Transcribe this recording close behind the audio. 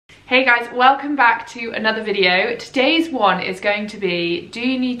Hey guys, welcome back to another video. Today's one is going to be, do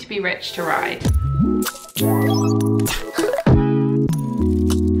you need to be rich to ride?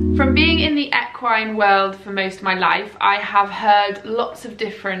 From being in the equine world for most of my life, I have heard lots of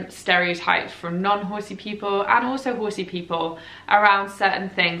different stereotypes from non-horsey people and also horsey people around certain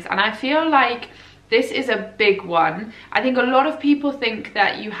things, and I feel like this is a big one. I think a lot of people think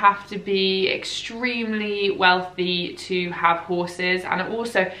that you have to be extremely wealthy to have horses, and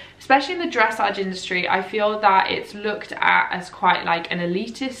also, especially in the dressage industry, I feel that it's looked at as quite like an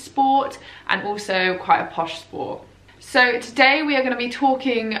elitist sport and also quite a posh sport. So today we are going to be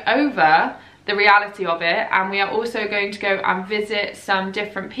talking over the reality of it, and we are also going to go and visit some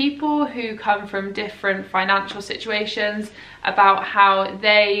different people who come from different financial situations about how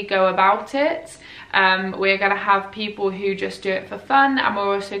they go about it. We're going to have people who just do it for fun, and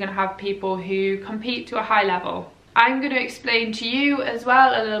we're also going to have people who compete to a high level. I'm going to explain to you as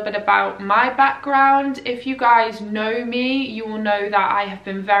well a little bit about my background. If you guys know me, you will know that I have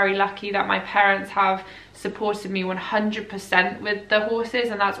been very lucky that my parents have supported me 100% with the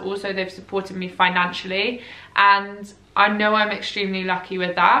horses, and that's also they've supported me financially, and I know I'm extremely lucky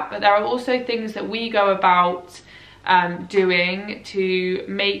with that. But there are also things that we go about doing to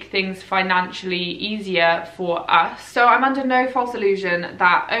make things financially easier for us. So I'm under no false illusion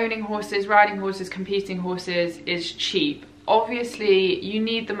that owning horses, riding horses, competing horses is cheap. Obviously you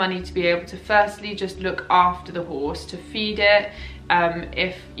need the money to be able to firstly just look after the horse, to feed it,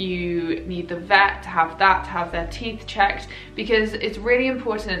 if you need the vet, to have their teeth checked, because it's really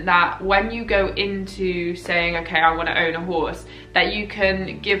important that when you go into saying, okay, I want to own a horse, that you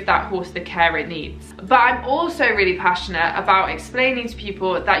can give that horse the care it needs. But I'm also really passionate about explaining to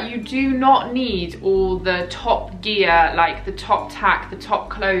people that you do not need all the top gear, like the top tack, the top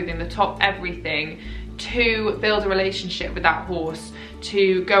clothing, the top everything, to build a relationship with that horse,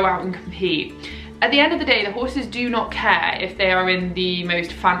 to go out and compete. At the end of the day, the horses do not care if they are in the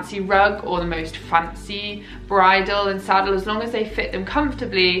most fancy rug or the most fancy bridle and saddle. As long as they fit them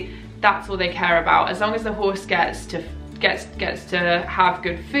comfortably, that's all they care about. As long as the horse gets to have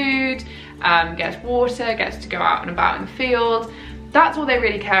good food, gets water, gets to go out and about in the field, that's all they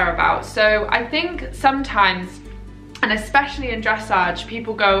really care about. So I think sometimes, and especially in dressage,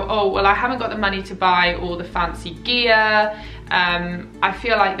 people go, oh, well, I haven't got the money to buy all the fancy gear. I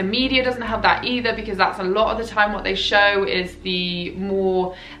feel like the media doesn't have that either, because that's a lot of the time what they show is the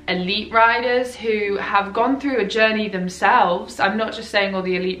more elite riders who have gone through a journey themselves. I'm not just saying all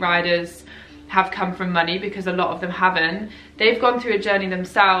the elite riders have come from money, because a lot of them haven't. They've gone through a journey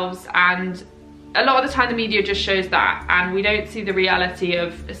themselves, and a lot of the time the media just shows that, and we don't see the reality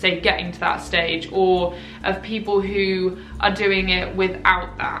of, say, getting to that stage, or of people who are doing it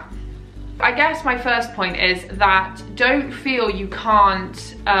without that. I guess my first point is that don't feel you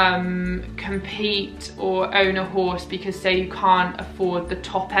can't compete or own a horse because, say, you can't afford the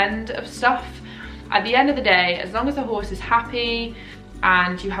top end of stuff. At the end of the day, as long as the horse is happy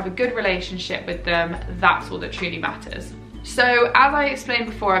and you have a good relationship with them, that's all that truly matters. So as I explained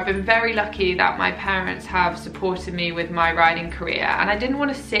before, I've been very lucky that my parents have supported me with my riding career, and I didn't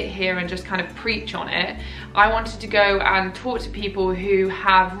want to sit here and just kind of preach on it. I wanted to go and talk to people who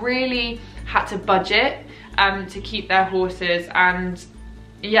have really had to budget to keep their horses, and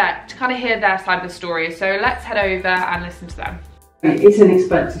yeah, to kind of hear their side of the story. So let's head over and listen to them. It's an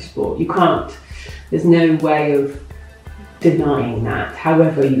expensive sport. You can't, there's no way of denying that,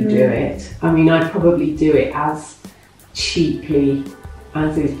 however you do it. I mean, I'd probably do it as cheaply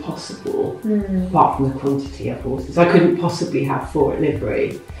as is possible, apart from the quantity of horses. I couldn't possibly have 4 at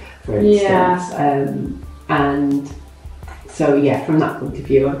livery, for instance. And so yeah, from that point of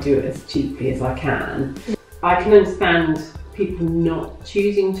view, I do it as cheaply as I can. I can understand people not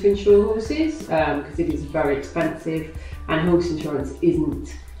choosing to insure horses because it is very expensive, and horse insurance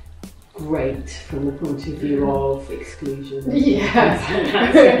isn't great from the point of view of exclusion. Yeah.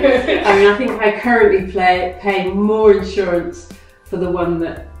 I mean, I think I currently pay more insurance for the one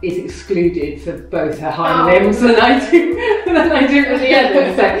that is excluded for both her hind limbs than I do for the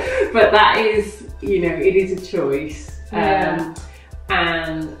others. So, but that is, you know, it is a choice.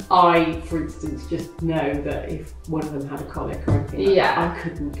 And I, for instance, just know that if one of them had a colic or anything like that, I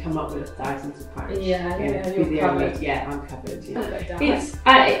couldn't come up with thousands of pounds. You're covered. I'm covered. Yeah.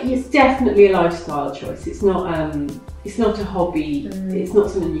 It's definitely a lifestyle choice. It's not it's not a hobby. It's not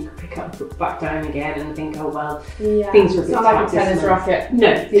something you can pick up and put back down again and think, oh well, yeah, things are a bit it's not like a tennis racket.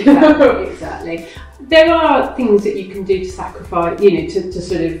 No, exactly, exactly. There are things that you can do to sacrifice, you know, to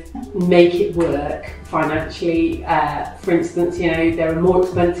sort of make it work financially. For instance, you know, there are more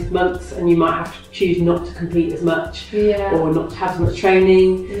expensive months and you might have to choose not to compete as much, or not to have as much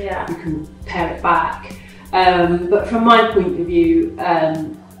training. Yeah. You can pare it back. But from my point of view,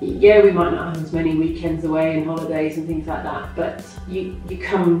 yeah, we might not have as many weekends away and holidays and things like that, but you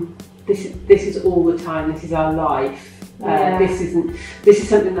come, this is all the time, this is our life. This is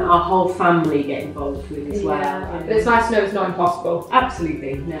something that our whole family get involved with as well. But it's nice to know it's not impossible.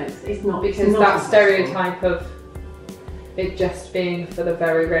 Absolutely, no, it's not. Because it's not that impossible. Stereotype of it just being for the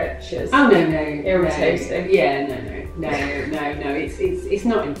very rich is irritating. No, it's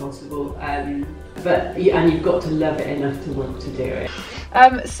not impossible. But you've got to love it enough to want to do it.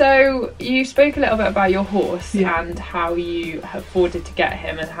 So you spoke a little bit about your horse and how you afforded to get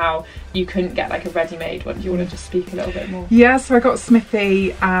him and how you couldn't get like a ready-made one. Do you want to just speak a little bit more? Yeah, so I got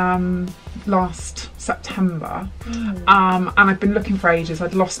Smithy last September, and I've been looking for ages.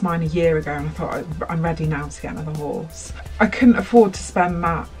 I'd lost mine a year ago and I thought I'm ready now to get another horse. I couldn't afford to spend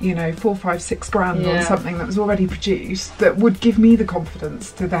that, you know, 4, 5, 6 grand on something that was already produced that would give me the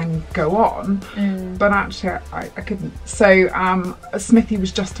confidence to then go on, but actually I couldn't. So Smithy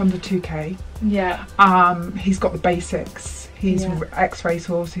was just under 2k. He's got the basics. He's ex-race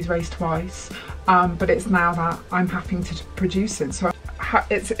horse, he's raced twice, but it's now that I'm having to produce it. So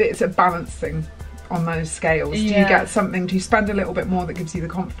it's a balancing on those scales. Do you get something, do you spend a little bit more that gives you the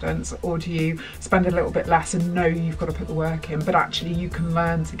confidence, or do you spend a little bit less and know you've got to put the work in, but actually you can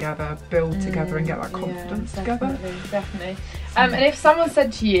learn together, build together and get that confidence together? Definitely. And if someone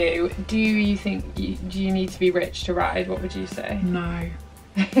said to you, do you think, do you need to be rich to ride, what would you say? No.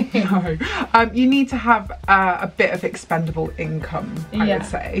 No. You need to have a bit of expendable income, I would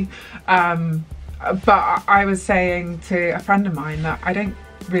say. But I was saying to a friend of mine that I don't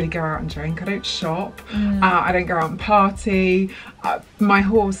really go out and drink, I don't shop, I don't go out and party. My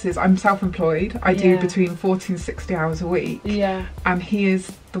horse is, I'm self-employed, I do between 40 and 60 hours a week, and he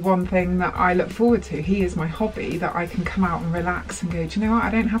is the one thing that I look forward to. He is my hobby that I can come out and relax and go, do you know what,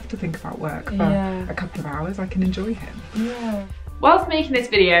 I don't have to think about work for a couple of hours, I can enjoy him. Whilst making this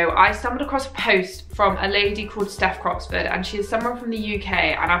video, I stumbled across a post from a lady called Steph Croxford, and she is someone from the UK,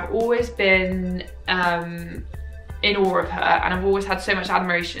 and I've always been in awe of her, and I've always had so much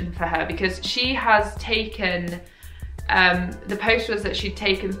admiration for her because she has taken, the post was that she'd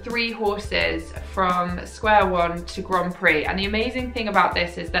taken 3 horses from square one to Grand Prix, and the amazing thing about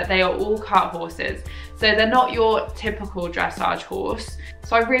this is that they are all cart horses, so they're not your typical dressage horse.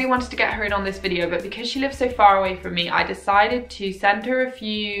 So I really wanted to get her in on this video, but because she lives so far away from me, I decided to send her a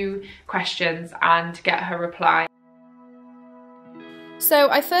few questions and get her reply. So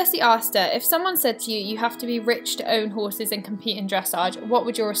I firstly asked her, if someone said to you, you have to be rich to own horses and compete in dressage, what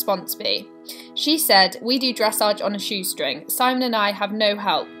would your response be? She said, we do dressage on a shoestring. Simon and I have no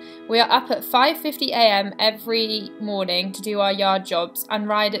help. We are up at 5:50 AM every morning to do our yard jobs and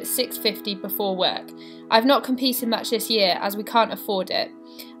ride at 6:50 before work. I've not competed much this year as we can't afford it.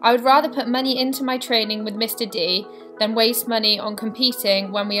 I would rather put money into my training with Mr. D than waste money on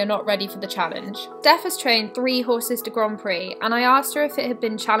competing when we are not ready for the challenge. Steph has trained 3 horses to Grand Prix, and I asked her if it had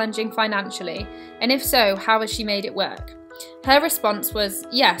been challenging financially, and if so, how has she made it work? Her response was,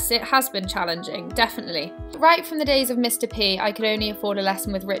 yes, it has been challenging, definitely. Right from the days of Mr. P, I could only afford a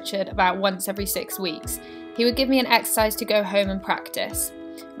lesson with Richard about once every 6 weeks. He would give me an exercise to go home and practice.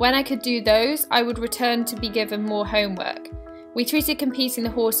 When I could do those, I would return to be given more homework. We treated competing the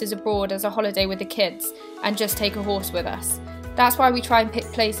horses abroad as a holiday with the kids and just take a horse with us. That's why we try and pick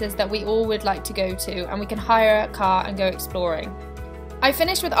places that we all would like to go to and we can hire a car and go exploring. I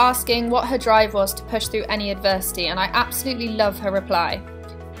finished with asking what her drive was to push through any adversity, and I absolutely love her reply.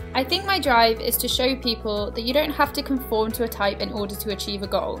 I think my drive is to show people that you don't have to conform to a type in order to achieve a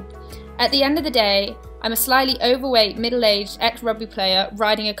goal. At the end of the day, I'm a slightly overweight, middle-aged ex-rugby player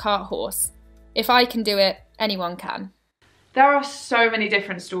riding a cart horse. If I can do it, anyone can. There are so many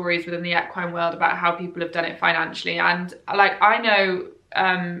different stories within the equine world about how people have done it financially, and like I know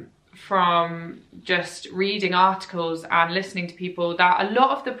from just reading articles and listening to people that a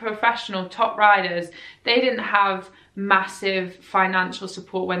lot of the professional top riders, they didn't have massive financial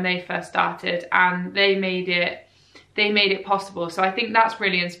support when they first started, and they made it possible. So I think that's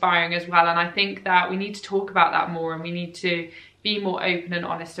really inspiring as well, and I think that we need to talk about that more, and we need to be more open and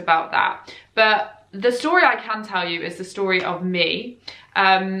honest about that. But the story I can tell you is the story of me,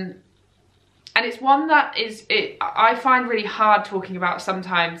 and it's one that I find really hard talking about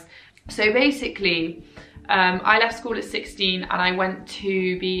sometimes. So basically, I left school at 16 and I went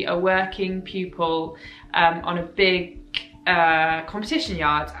to be a working pupil on a big competition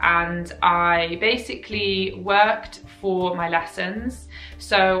yard, and I basically worked for my lessons.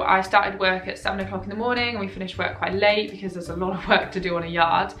 So I started work at 7 o'clock in the morning and we finished work quite late because there's a lot of work to do on a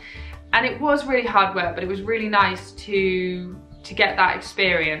yard, and it was really hard work, but it was really nice to get that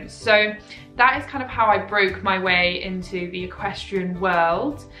experience. So that is kind of how I broke my way into the equestrian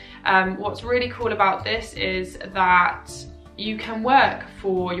world. What's really cool about this is that you can work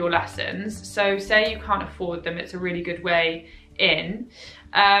for your lessons. So say you can't afford them, it's a really good way in.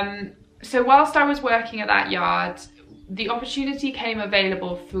 So whilst I was working at that yard, the opportunity came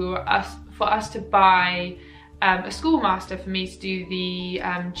available for us to buy a schoolmaster for me to do the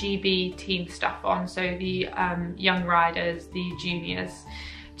GB team stuff on, so the young riders, the juniors,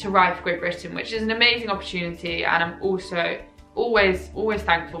 to ride for Great Britain, which is an amazing opportunity, and I'm also always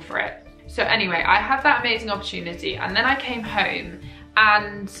thankful for it. So anyway, I had that amazing opportunity, and then I came home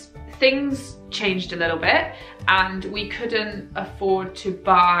and things changed a little bit, and we couldn't afford to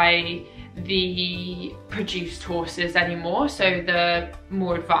buy the produced horses anymore, so the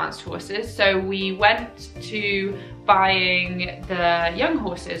more advanced horses. So we went to buying the young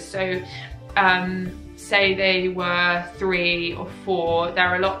horses. So say they were 3 or 4,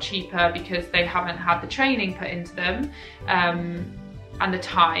 they're a lot cheaper because they haven't had the training put into them and the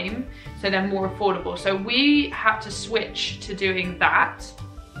time, so they're more affordable. So we had to switch to doing that,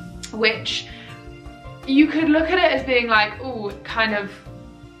 which you could look at it as being like, oh, kind of,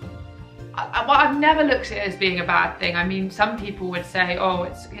 well, I've never looked at it as being a bad thing. I mean, some people would say, oh,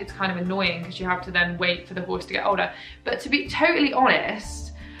 it's kind of annoying because you have to then wait for the horse to get older. But to be totally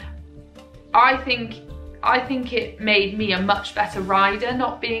honest, I think it made me a much better rider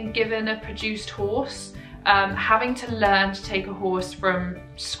not being given a produced horse. Having to learn to take a horse from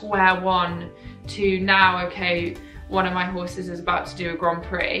square one to now, okay, one of my horses is about to do a Grand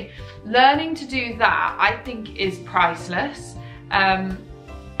Prix. Learning to do that, I think, is priceless.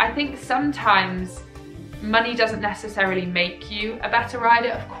 I think sometimes money doesn't necessarily make you a better rider.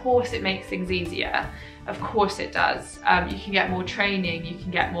 Of course it makes things easier. Of course it does. You can get more training, you can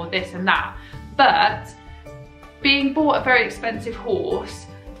get more this and that. But being bought a very expensive horse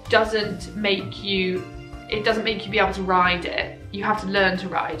doesn't make you be able to ride it. You have to learn to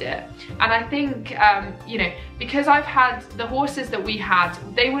ride it. And I think, you know, because I've had the horses that we had,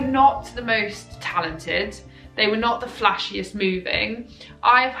 they were not the most talented. They were not the flashiest moving.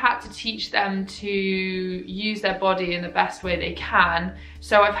 I've had to teach them to use their body in the best way they can.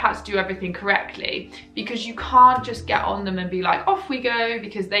 So I've had to do everything correctly, because you can't just get on them and be like, off we go,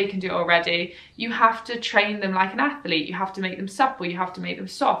 because they can do it already. You have to train them like an athlete. You have to make them supple. You have to make them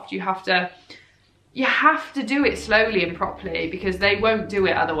soft. You have to do it slowly and properly, because they won't do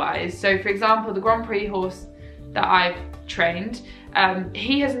it otherwise. So for example, the Grand Prix horse that I've trained,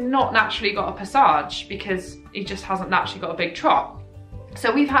 he has not naturally got a passage because he just hasn't naturally got a big trot.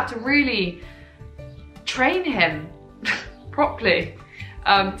 So we've had to really train him properly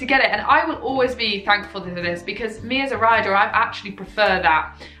to get it. And I will always be thankful for this, because me as a rider, I actually prefer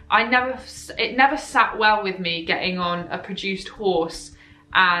that. It never sat well with me getting on a produced horse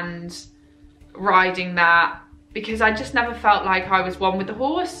and riding that, because I just never felt like I was one with the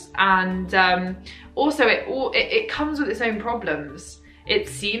horse. And also it comes with its own problems. It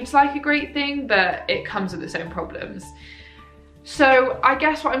seems like a great thing, but it comes with its own problems. So I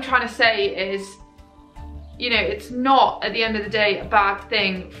guess what I'm trying to say is, you know, it's not at the end of the day a bad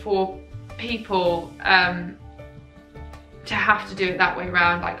thing for people to have to do it that way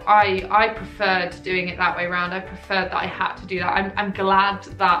around. Like I preferred doing it that way around. I preferred that I had to do that. I'm glad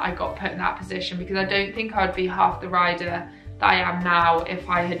that I got put in that position, because I don't think I'd be half the rider that I am now if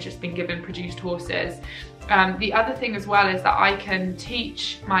I had just been given produced horses. The other thing as well is that I can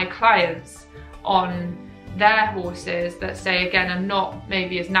teach my clients on their horses that, say, again, are not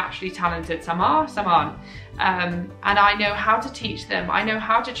maybe as naturally talented. Some are, some aren't. And I know how to teach them. I know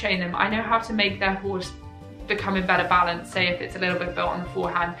how to train them. I know how to make their horse become in better balance, say if it's a little bit built on the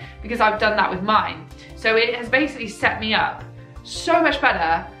forehand, because I've done that with mine. So it has basically set me up so much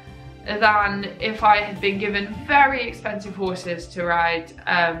better than if I had been given very expensive horses to ride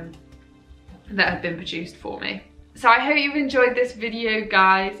that had been produced for me. So I hope you've enjoyed this video,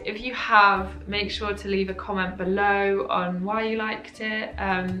 guys. If you have, make sure to leave a comment below on why you liked it.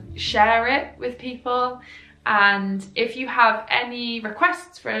 Share it with people. And if you have any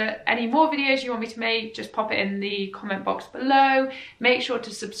requests for any more videos you want me to make, just pop it in the comment box below. Make sure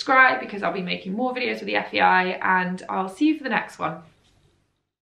to subscribe, because I'll be making more videos with the FEI, and I'll see you for the next one.